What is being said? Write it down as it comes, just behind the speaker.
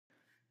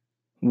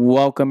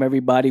Welcome,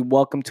 everybody.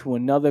 Welcome to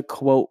another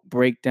quote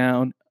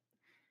breakdown.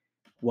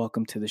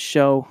 Welcome to the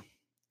show.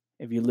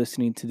 If you're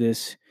listening to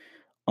this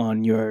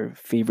on your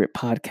favorite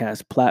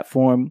podcast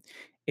platform,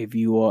 if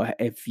you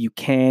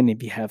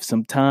have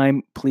some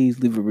time,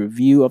 please leave a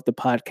review of the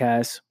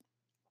podcast.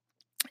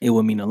 It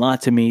will mean a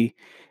lot to me.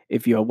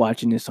 If you're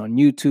watching this on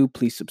YouTube,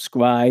 please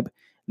subscribe,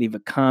 leave a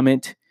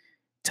comment,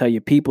 tell your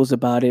peoples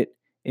about it.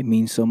 It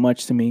means so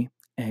much to me.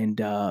 And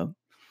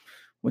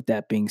with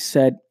that being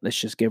said, let's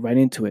just get right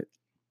into it.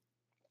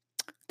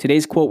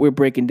 Today's quote we're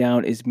breaking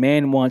down is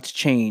man wants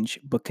change,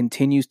 but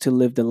continues to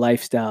live the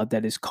lifestyle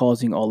that is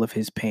causing all of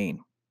his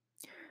pain.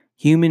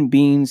 Human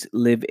beings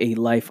live a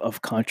life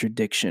of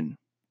contradiction.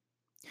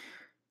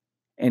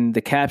 And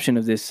the caption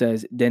of this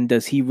says, then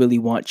does he really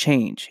want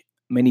change?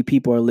 Many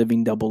people are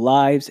living double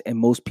lives, and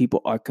most people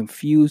are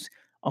confused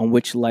on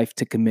which life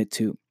to commit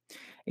to.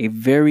 A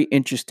very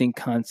interesting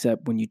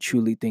concept when you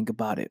truly think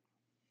about it.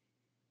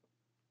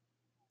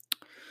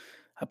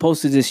 I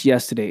posted this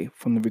yesterday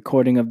from the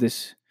recording of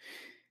this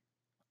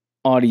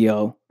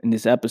audio in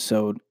this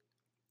episode.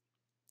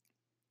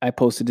 I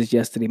posted this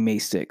yesterday, May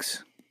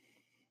 6th.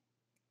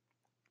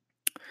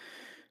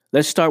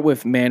 Let's start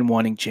with man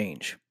wanting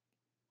change.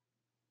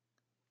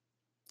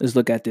 Let's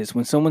look at this.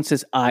 When someone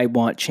says, I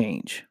want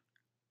change,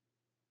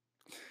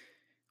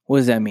 what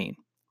does that mean?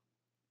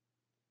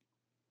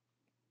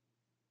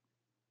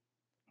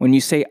 When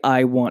you say,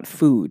 I want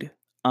food,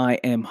 I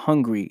am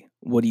hungry,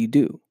 what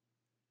do?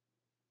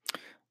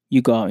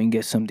 You go out and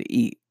get something to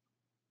eat.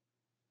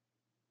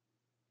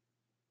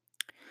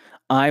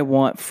 I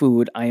want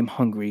food, I am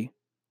hungry,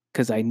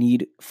 because I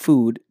need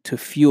food to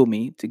fuel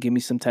me, to give me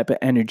some type of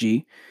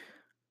energy.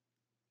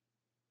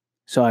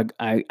 So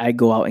I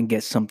go out and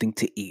get something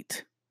to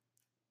eat.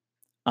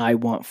 I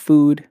want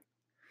food,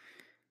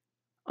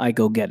 I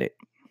go get it.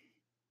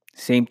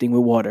 Same thing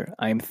with water.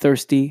 I am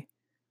thirsty,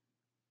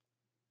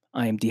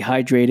 I am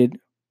dehydrated,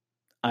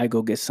 I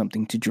go get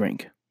something to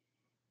drink.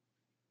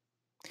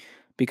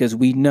 Because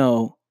we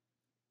know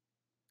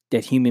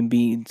that human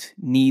beings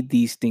need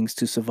these things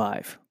to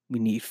survive. We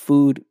need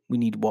food, we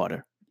need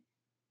water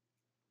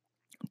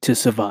to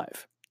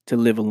survive, to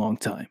live a long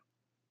time.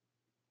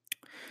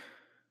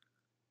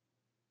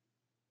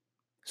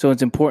 So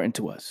it's important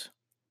to us.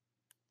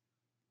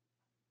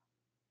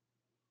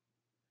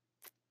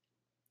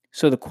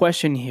 So the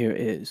question here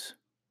is,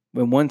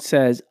 when one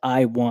says,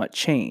 I want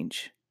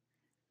change,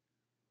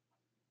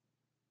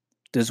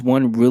 does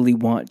one really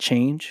want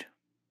change?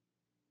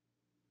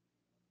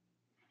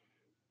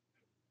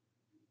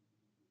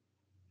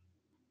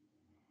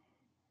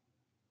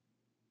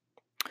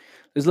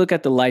 Let's look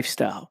at the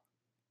lifestyle,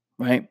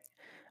 right?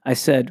 I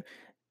said,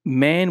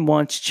 man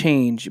wants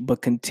change,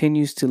 but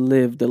continues to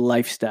live the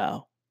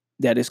lifestyle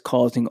that is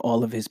causing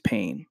all of his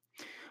pain.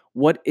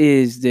 What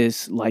is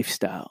this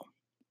lifestyle?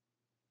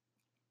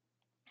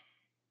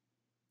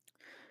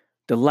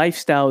 The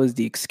lifestyle is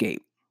the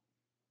escape.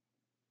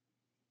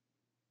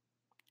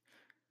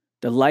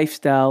 The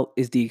lifestyle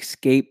is the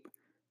escape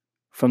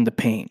from the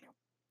pain.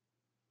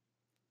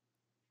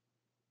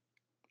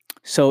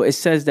 So it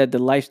says that the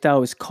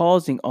lifestyle is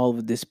causing all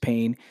of this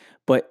pain,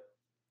 but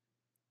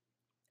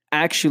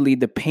actually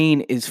the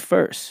pain is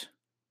first.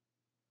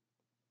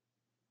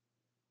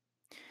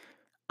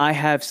 I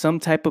have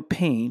some type of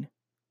pain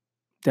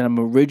that I'm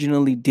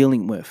originally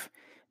dealing with.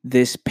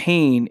 This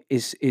pain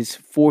is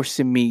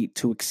forcing me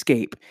to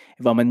escape.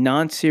 If I'm a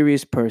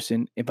non-serious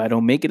person, if I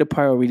don't make it a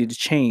priority to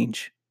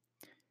change,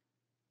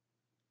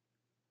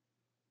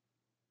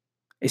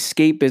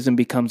 escapism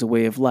becomes a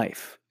way of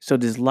life. So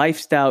this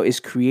lifestyle is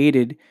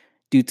created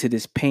due to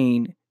this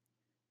pain.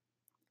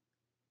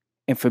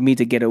 And for me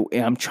to get away,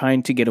 I'm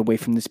trying to get away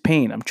from this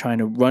pain. I'm trying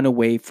to run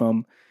away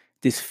from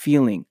this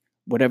feeling,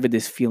 whatever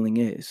this feeling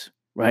is,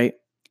 right?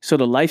 So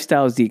the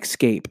lifestyle is the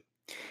escape.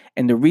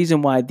 And the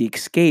reason why the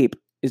escape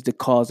is the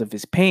cause of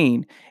his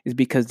pain is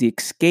because the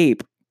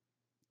escape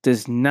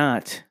does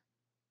not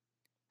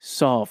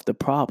solve the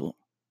problem.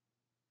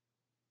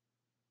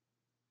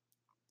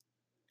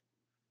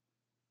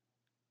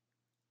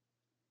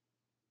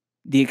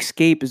 The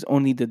escape is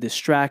only the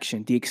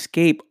distraction. The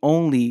escape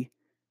only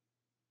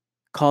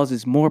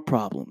causes more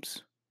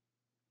problems.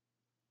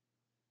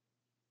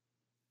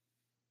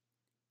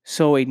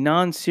 So a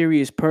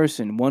non-serious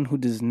person, one who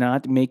does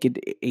not make it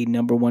a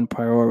number one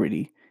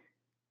priority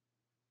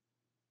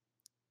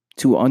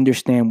to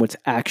understand what's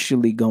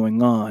actually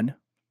going on,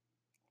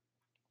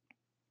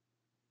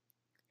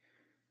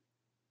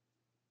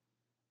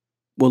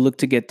 will look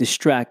to get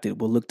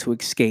distracted, will look to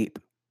escape.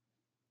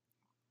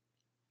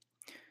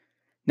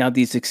 Now,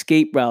 these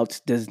escape routes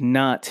does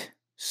not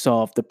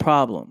solve the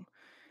problem.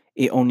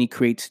 It only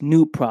creates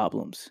new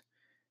problems.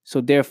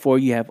 So therefore,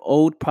 you have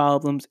old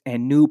problems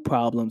and new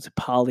problems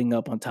piling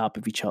up on top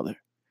of each other,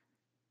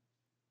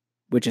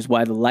 which is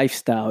why the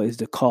lifestyle is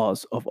the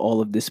cause of all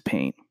of this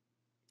pain.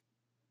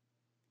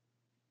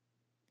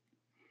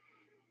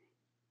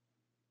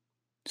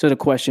 So the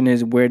question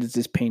is, where does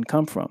this pain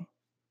come from?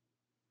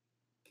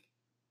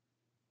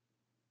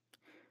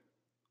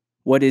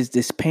 What is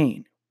this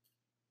pain?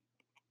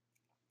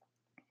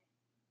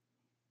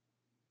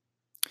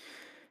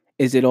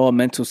 Is it all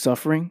mental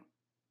suffering?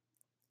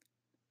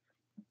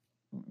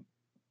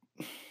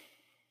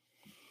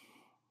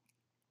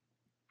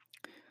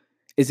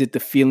 Is it the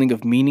feeling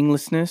of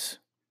meaninglessness?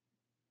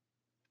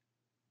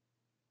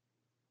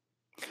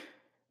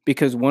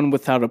 Because one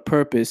without a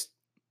purpose,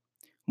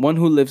 one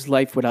who lives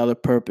life without a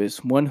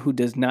purpose, one who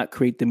does not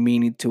create the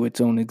meaning to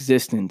its own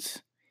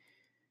existence,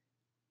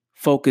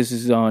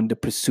 focuses on the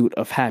pursuit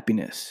of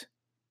happiness.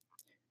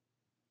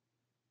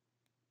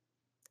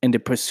 And the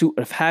pursuit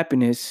of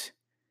happiness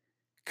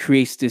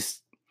creates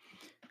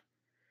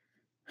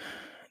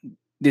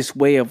this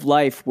way of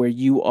life where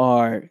you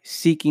are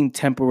seeking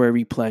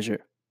temporary pleasure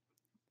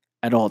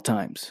at all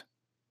times.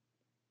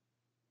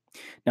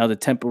 Now, the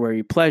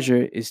temporary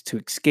pleasure is to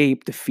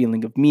escape the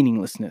feeling of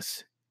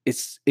meaninglessness.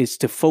 It's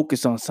to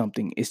focus on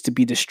something. It's to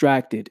be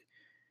distracted.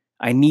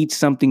 I need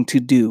something to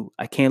do.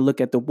 I can't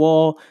look at the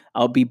wall.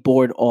 I'll be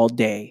bored all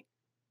day,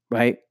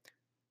 right?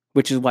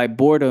 Which is why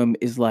boredom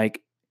is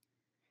like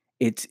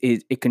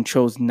it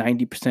controls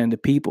 90% of the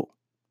people.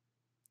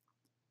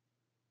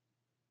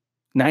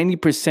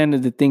 90%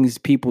 of the things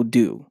people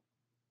do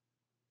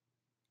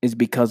is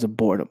because of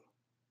boredom.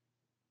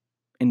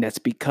 And that's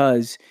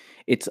because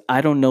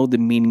I don't know the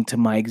meaning to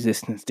my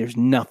existence. There's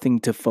nothing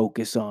to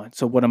focus on.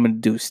 So what I'm going to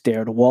do,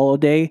 stare at a wall all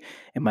day?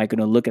 Am I going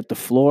to look at the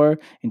floor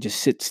and just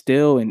sit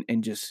still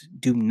and just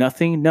do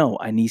nothing? No,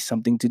 I need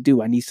something to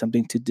do. I need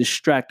something to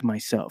distract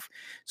myself.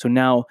 So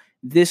now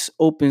this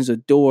opens a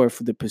door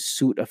for the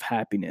pursuit of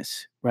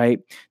happiness, right?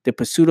 The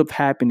pursuit of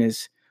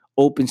happiness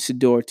opens the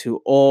door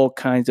to all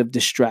kinds of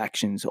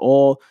distractions,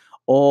 all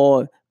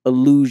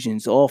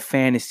illusions, all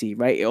fantasy,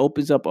 right? It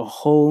opens up a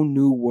whole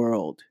new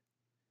world.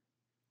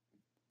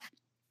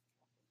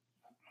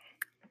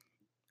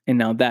 And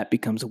now that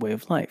becomes a way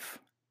of life.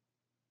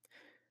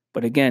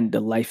 But again, the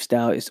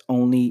lifestyle is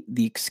only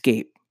the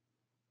escape,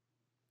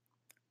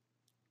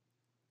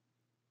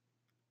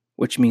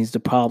 which means the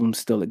problems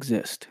still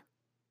exist.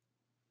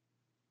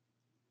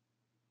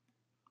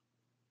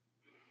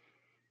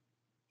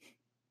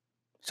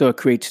 So it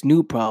creates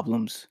new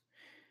problems.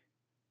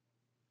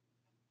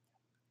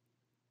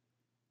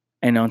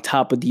 And on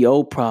top of the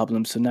old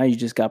problems, so now you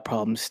just got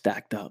problems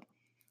stacked up.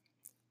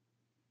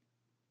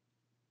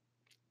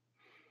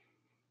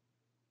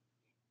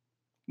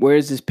 Where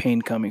is this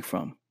pain coming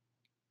from?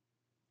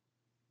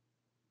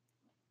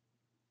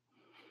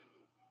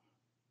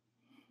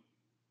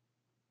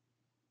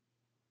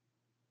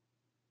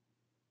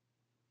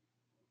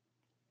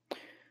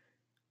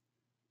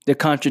 The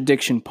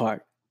contradiction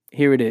part.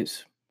 Here it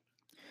is.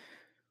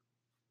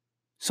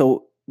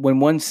 So when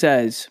one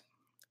says,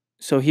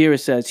 so here it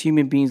says,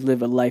 human beings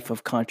live a life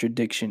of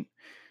contradiction.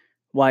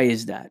 Why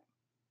is that?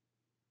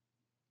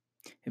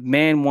 If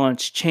man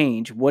wants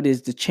change, what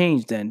is the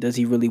change then? Does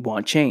he really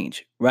want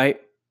change, right?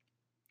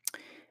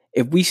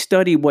 If we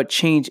study what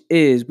change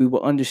is, we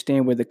will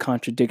understand where the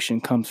contradiction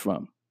comes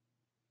from.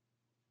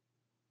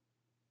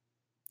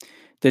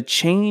 The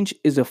change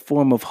is a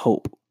form of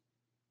hope.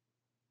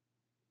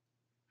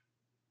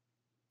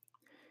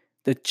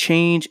 The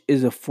change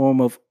is a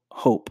form of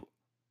hope.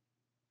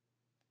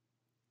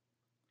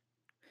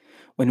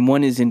 When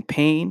one is in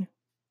pain,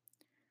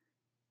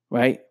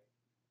 right?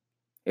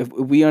 If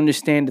we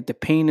understand that the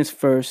pain is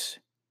first,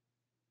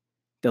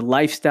 the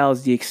lifestyle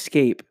is the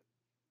escape,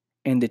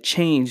 and the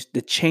change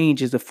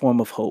is a form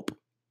of hope.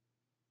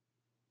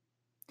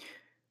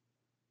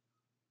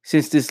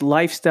 Since this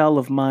lifestyle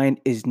of mine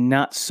is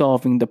not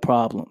solving the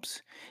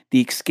problems,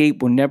 the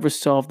escape will never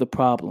solve the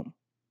problem,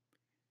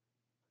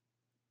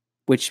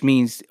 which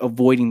means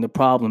avoiding the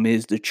problem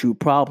is the true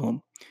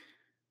problem.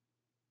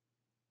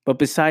 But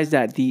besides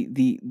that,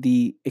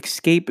 the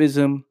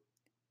escapism,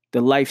 the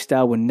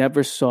lifestyle will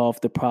never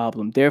solve the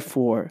problem.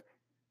 Therefore,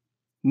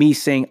 me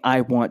saying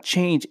I want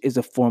change is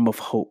a form of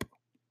hope.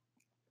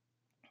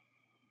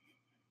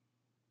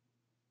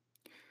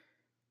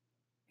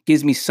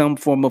 Gives me some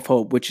form of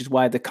hope, which is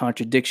why the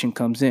contradiction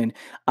comes in.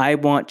 I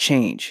want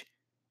change.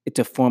 It's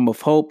a form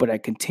of hope, but I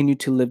continue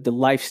to live the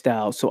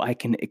lifestyle so I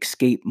can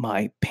escape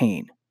my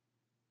pain.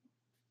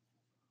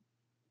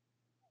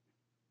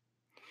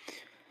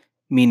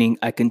 Meaning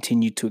I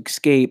continue to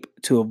escape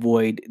to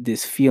avoid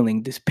this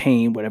feeling, this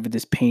pain, whatever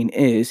this pain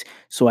is.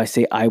 So I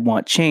say, I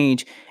want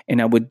change. And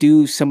I would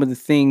do some of the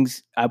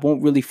things I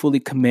won't really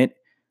fully commit,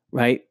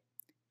 right?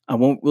 I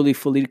won't really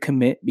fully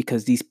commit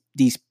because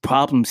these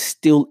problems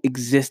still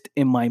exist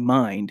in my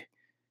mind.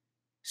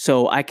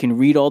 So I can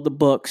read all the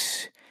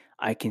books,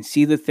 I can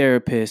see the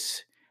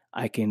therapist,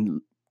 I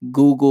can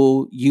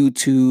Google,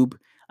 YouTube,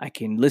 I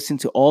can listen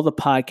to all the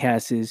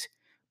podcasts,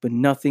 but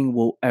nothing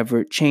will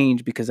ever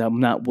change because I'm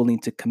not willing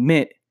to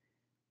commit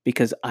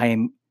because I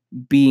am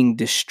being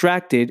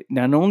distracted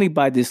not only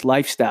by this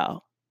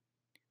lifestyle,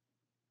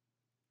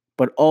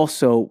 but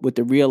also with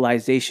the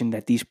realization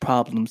that these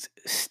problems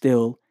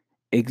still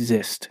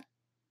exist.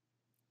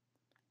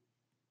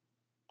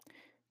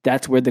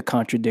 That's where the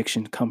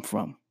contradiction come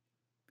from.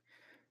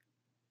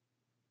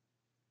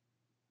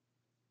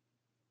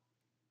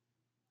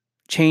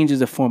 Change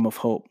is a form of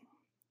hope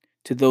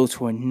to those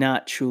who are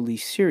not truly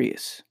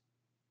serious.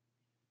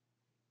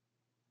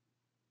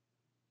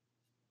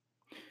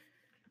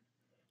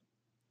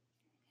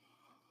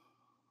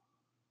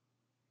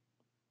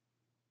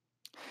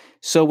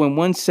 So when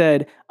one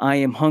said, I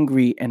am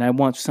hungry and I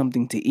want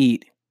something to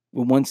eat,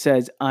 when one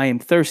says, I am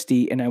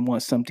thirsty and I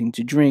want something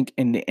to drink,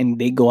 and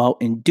they go out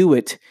and do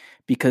it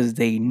because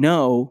they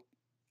know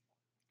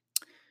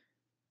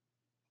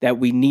that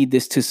we need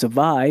this to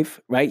survive,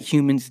 right?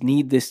 Humans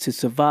need this to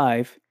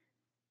survive.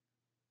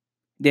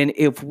 Then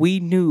if we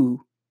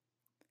knew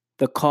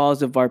the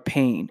cause of our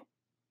pain,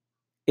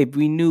 if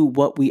we knew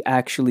what we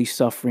actually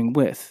suffering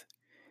with,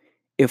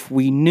 if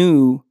we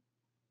knew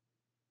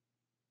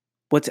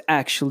what's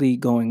actually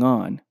going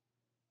on,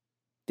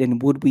 then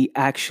would we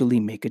actually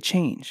make a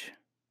change?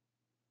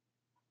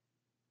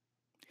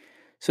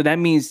 So that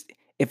means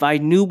if I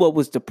knew what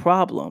was the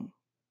problem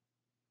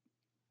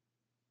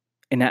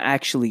and I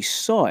actually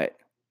saw it,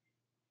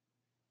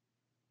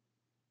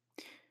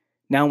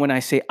 now when I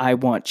say I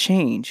want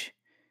change,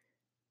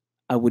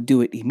 I would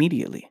do it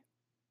immediately.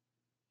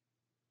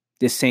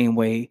 The same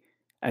way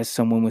as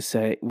someone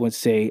would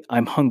say,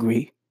 I'm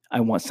hungry, I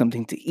want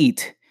something to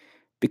eat,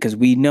 because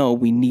we know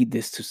we need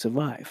this to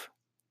survive.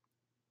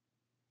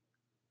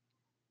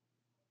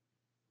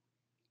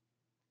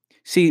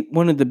 See,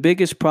 one of the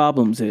biggest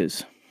problems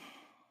is,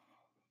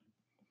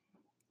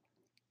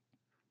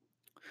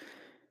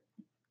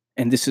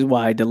 and this is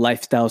why the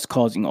lifestyle is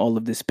causing all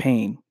of this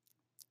pain,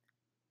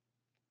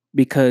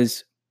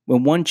 because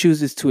when one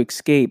chooses to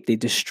escape, they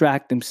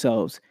distract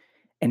themselves,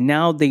 and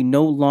now they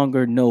no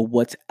longer know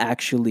what's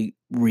actually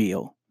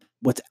real,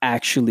 what's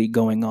actually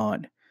going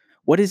on.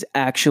 What is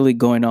actually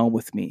going on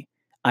with me?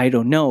 I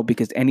don't know,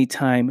 because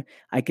anytime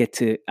I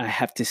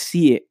have to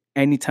see it,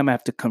 anytime I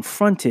have to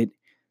confront it,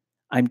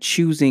 I'm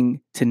choosing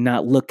to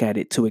not look at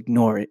it, to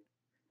ignore it.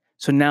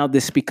 So now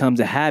this becomes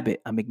a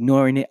habit. I'm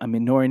ignoring it. I'm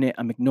ignoring it.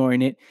 I'm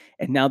ignoring it.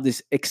 And now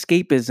this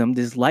escapism,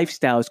 this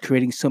lifestyle is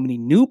creating so many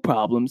new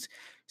problems.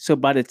 So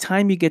by the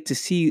time you get to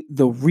see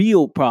the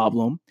real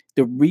problem,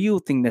 the real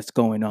thing that's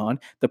going on,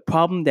 the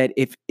problem that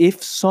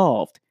if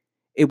solved,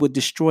 it would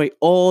destroy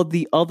all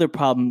the other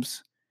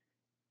problems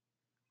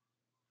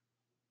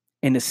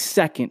in a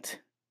second.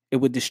 It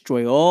would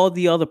destroy all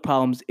the other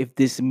problems if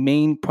this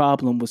main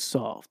problem was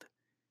solved.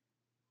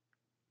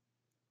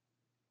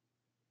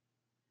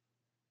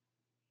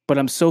 But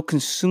I'm so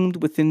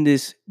consumed within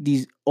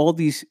all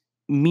these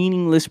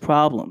meaningless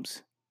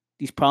problems,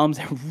 these problems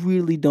that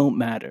really don't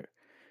matter,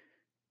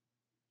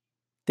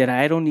 that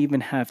I don't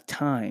even have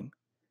time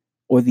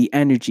or the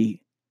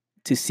energy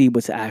to see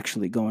what's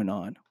actually going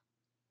on.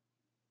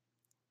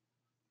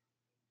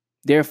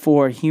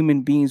 Therefore,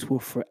 human beings will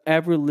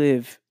forever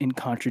live in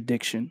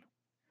contradiction.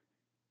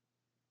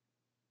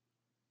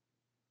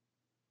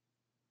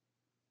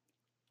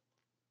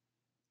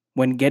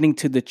 When getting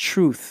to the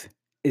truth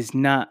is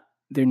not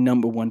their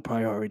number one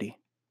priority.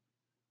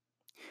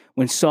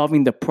 When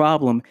solving the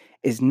problem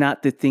is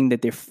not the thing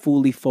that they're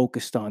fully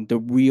focused on, the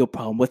real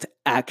problem, what's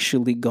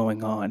actually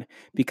going on.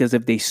 Because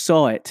if they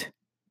saw it,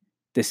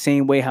 the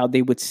same way how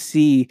they would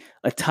see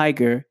a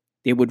tiger,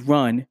 they would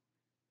run,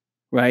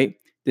 right?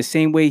 The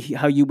same way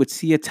how you would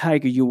see a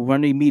tiger, you will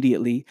run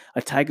immediately.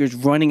 A tiger's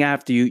running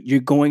after you, you're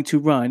going to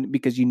run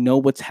because you know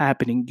what's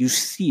happening. You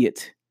see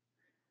it.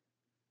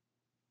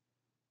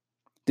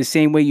 The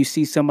same way you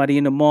see somebody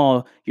in the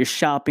mall, you're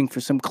shopping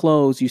for some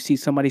clothes, you see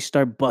somebody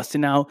start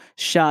busting out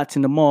shots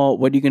in the mall.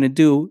 What are you going to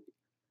do?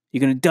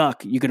 You're going to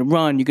duck, you're going to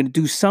run, you're going to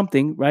do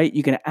something, right?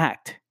 You're going to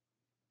act.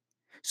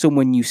 So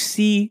when you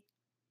see,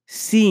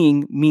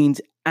 seeing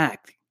means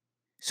act.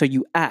 So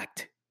you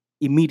act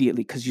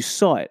immediately because you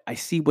saw it. I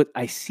see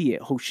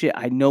it. Oh shit,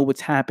 I know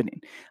what's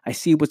happening. I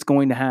see what's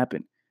going to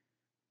happen.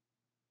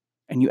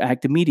 And you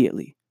act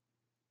immediately.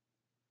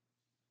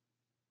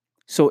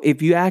 So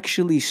if you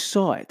actually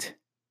saw it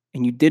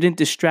and you didn't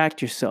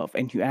distract yourself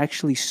and you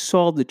actually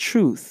saw the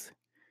truth,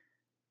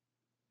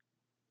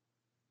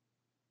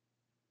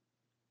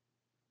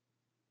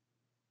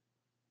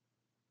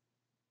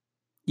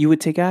 you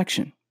would take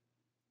action.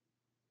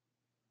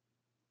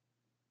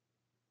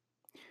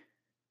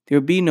 There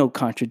would be no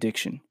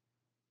contradiction.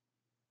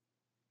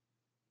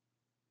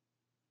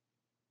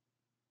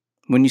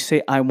 When you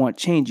say, I want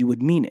change, you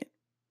would mean it.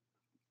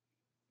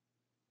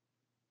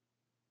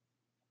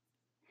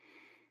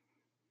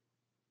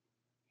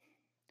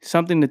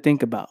 Something to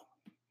think about.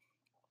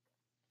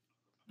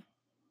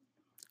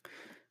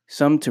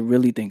 Something to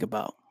really think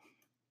about.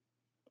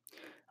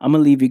 I'm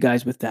going to leave you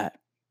guys with that.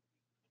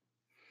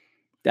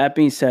 That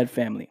being said,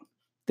 family,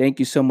 thank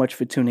you so much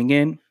for tuning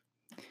in.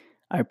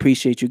 I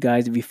appreciate you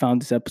guys. If you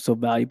found this episode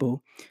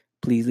valuable,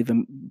 please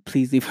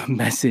leave a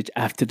message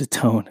after the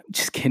tone.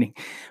 Just kidding.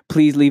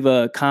 Please leave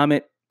a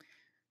comment,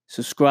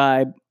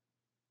 subscribe,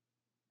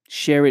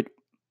 share it,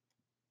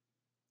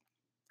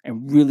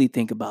 and really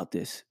think about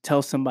this.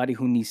 Tell somebody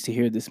who needs to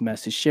hear this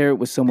message. Share it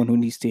with someone who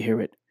needs to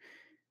hear it.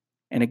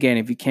 And again,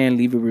 if you can,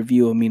 leave a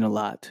review. It will mean a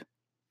lot.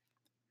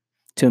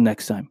 Till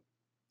next time.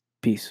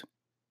 Peace.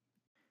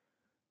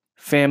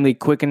 Family,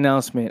 quick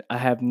announcement. I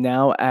have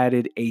now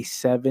added a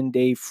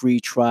 7-day free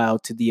trial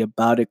to the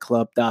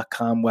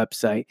aboutitclub.com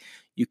website.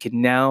 You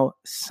can now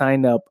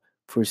sign up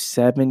for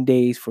 7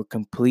 days for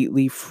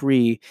completely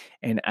free.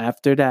 And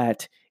after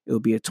that, It'll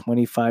be a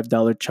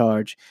 $25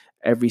 charge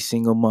every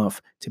single month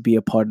to be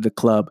a part of the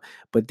club.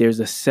 But there's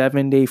a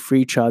 7-day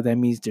free trial. That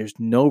means there's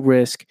no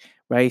risk,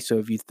 right? So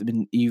if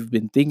you've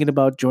been thinking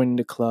about joining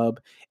the club,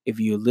 if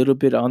you're a little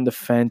bit on the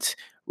fence,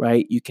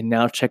 right, you can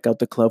now check out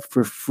the club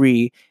for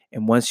free.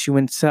 And once you're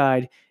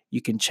inside,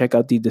 you can check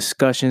out the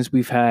discussions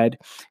we've had.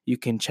 You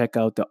can check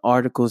out the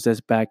articles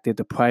that's back there,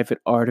 the private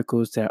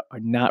articles that are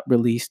not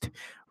released,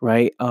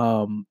 right,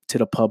 to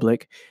the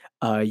public.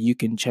 You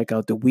can check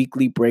out the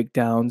weekly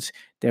breakdowns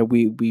that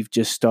we've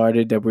just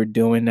started that we're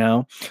doing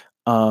now.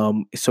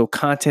 So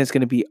content is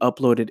going to be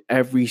uploaded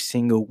every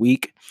single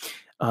week.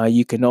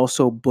 You can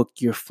also book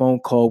your phone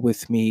call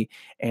with me,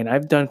 and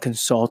I've done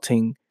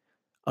consulting.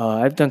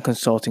 I've done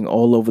consulting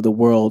all over the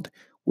world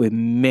with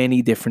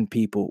many different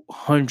people,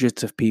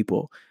 hundreds of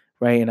people,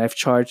 right? And I've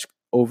charged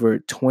over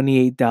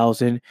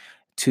 $28,000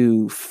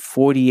 to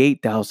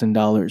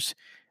 $48,000,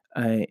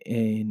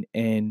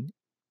 and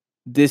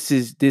this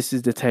is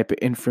the type of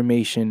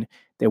information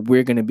that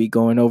we're going to be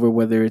going over,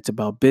 whether it's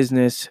about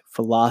business,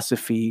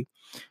 philosophy,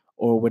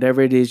 or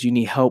whatever it is you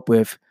need help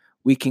with.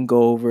 We can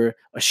go over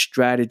a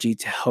strategy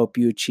to help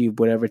you achieve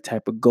whatever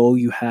type of goal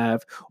you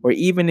have, or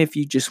even if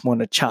you just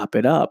want to chop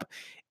it up,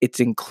 it's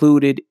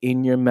included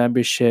in your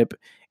membership,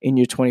 in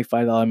your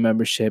 $25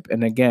 membership.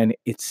 And again,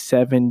 it's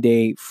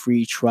 7-day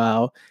free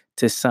trial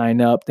to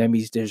sign up. That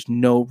means there's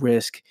no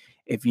risk.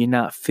 If you're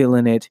not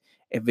feeling it,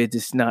 if it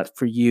is not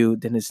for you,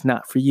 then it's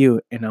not for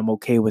you, and I'm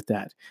okay with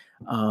that.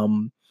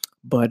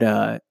 But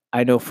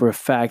I know for a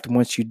fact,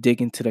 once you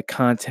dig into the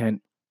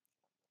content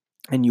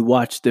and you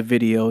watch the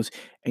videos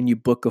and you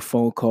book a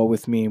phone call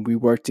with me and we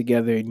work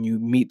together and you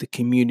meet the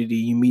community,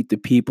 you meet the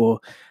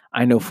people,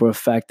 I know for a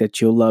fact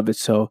that you'll love it.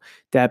 So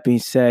that being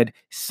said,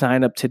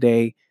 sign up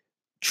today,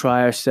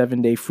 try our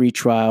 7-day free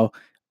trial,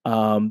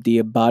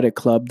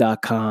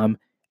 theaboutitclub.com.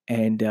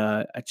 And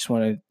I just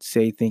want to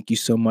say thank you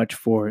so much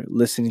for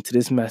listening to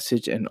this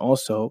message and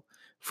also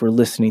for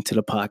listening to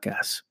the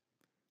podcast.